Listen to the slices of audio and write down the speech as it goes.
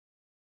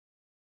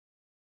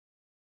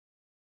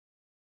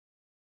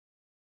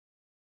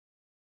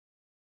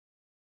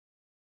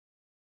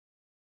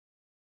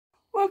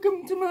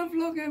Welcome to my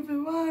vlog,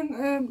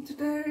 everyone.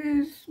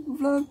 Today's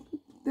vlog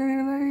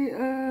daily.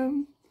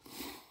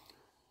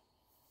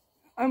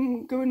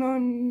 I'm going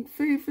on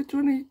FIFA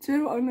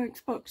 22 on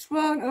Xbox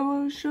One. I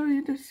will show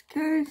you this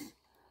case.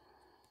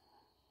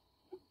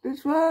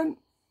 This one,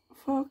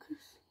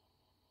 focus.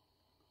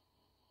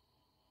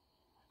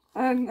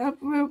 And I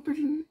will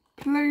be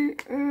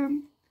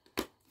playing.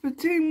 The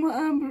team that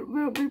I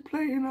will be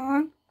playing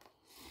on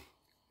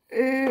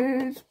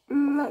is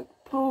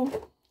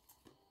Blackpool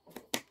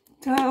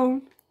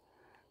Town,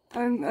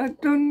 and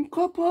I've done a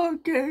couple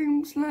of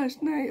games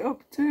last night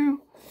up to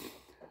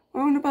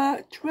around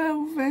about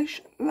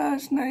 12ish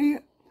last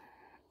night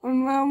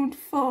on round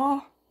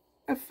 4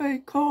 FA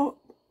Cup,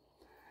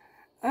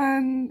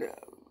 and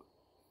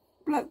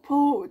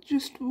Blackpool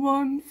just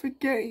won the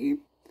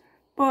game,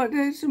 but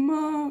there's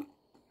more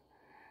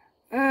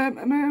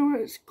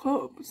Emirates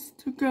Cups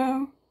to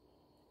go.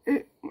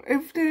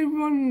 If they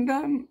won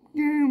them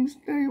games,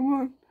 they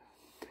won.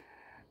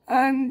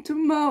 And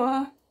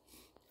tomorrow,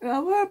 I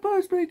was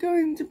supposed to be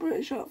going to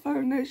British Art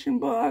Foundation,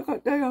 but I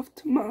got day off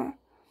tomorrow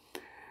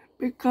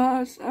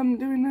because I'm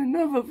doing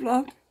another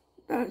vlog.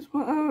 That's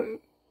what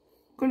I'm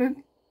gonna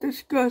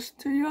discuss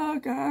to you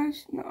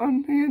guys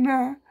on here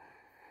now.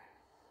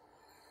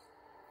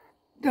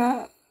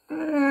 That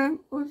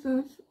what's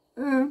this?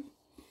 I'm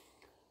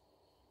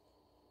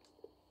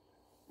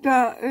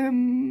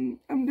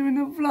doing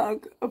a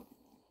vlog of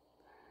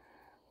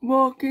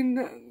walking,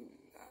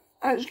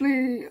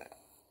 actually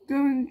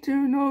going to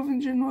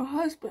Northern General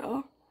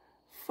Hospital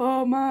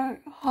for my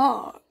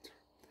heart.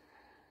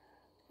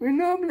 We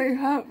normally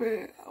have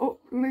it up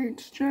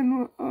Leeds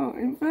General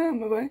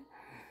Infirmary,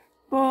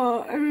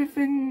 but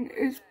everything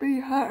is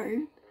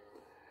behind.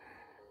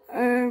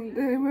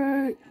 They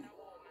were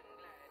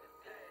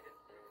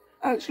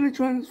actually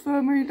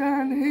transfer me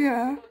down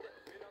here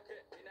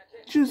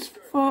just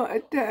for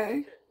a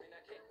day.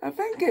 I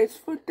think it's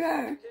for a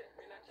day.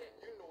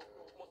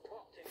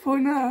 For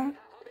now.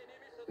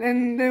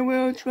 Then they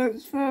will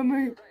transfer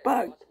me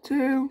back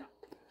to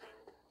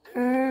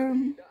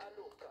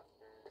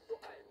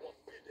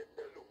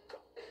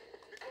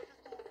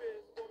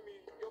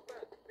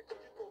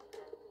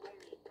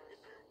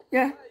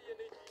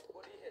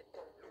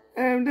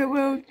they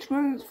will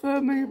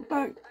transfer me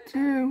back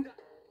to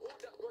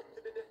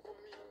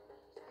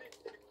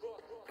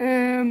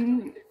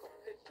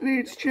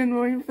Leeds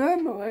General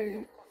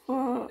Infirmary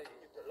for,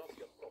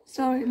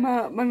 sorry,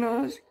 my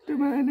nose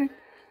demanding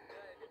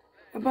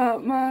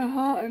about my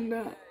heart and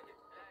that.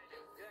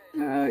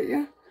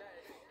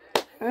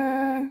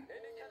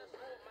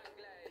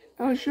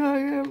 I'll show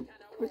you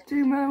what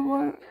team I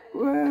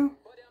will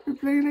be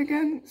playing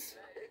against.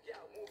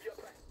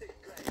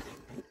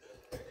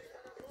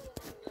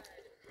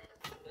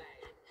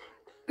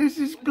 This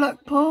is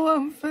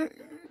Blackpool.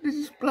 This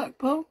is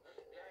Blackpool,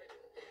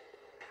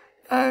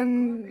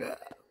 and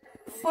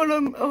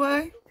Fulham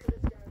away.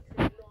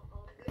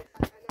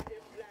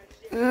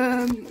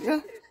 I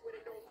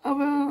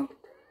will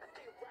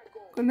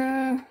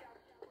gonna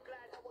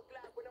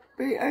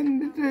be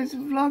ending this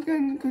vlog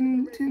and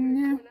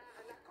continue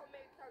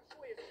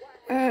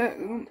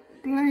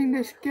playing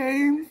this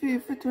game,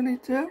 FIFA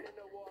 22,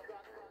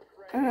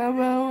 and I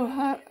will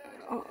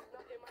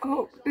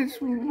hope this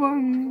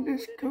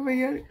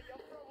career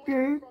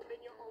good.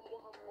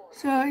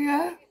 So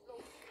yeah,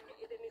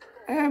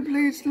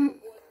 please,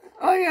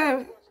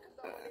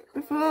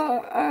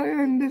 before I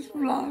end this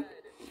vlog,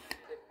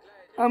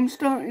 I'm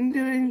starting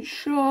doing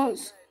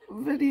shorts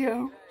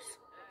videos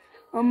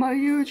on my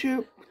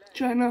YouTube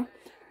channel.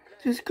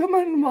 Just come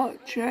and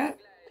watch it.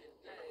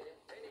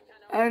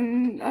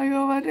 And I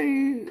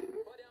already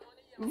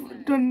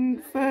done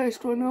the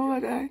first one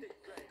already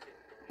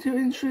to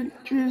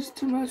introduce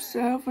to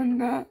myself and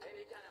that.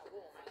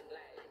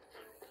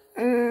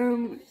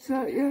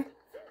 So yeah,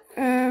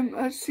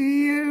 I'll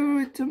see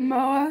you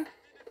tomorrow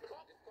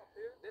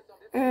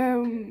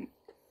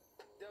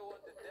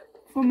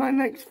for my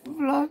next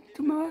vlog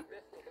tomorrow.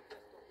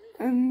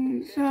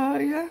 And so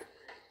yeah,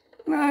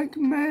 like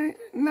me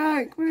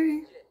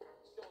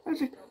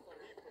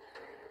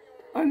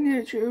on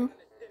YouTube,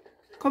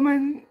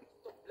 comment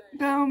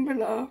down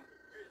below,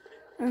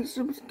 and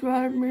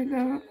subscribe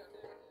to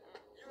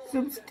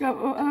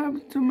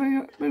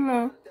me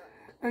below,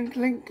 and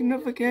click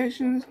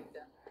notifications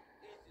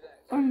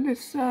on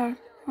this side.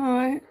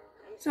 Alright,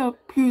 so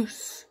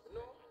peace.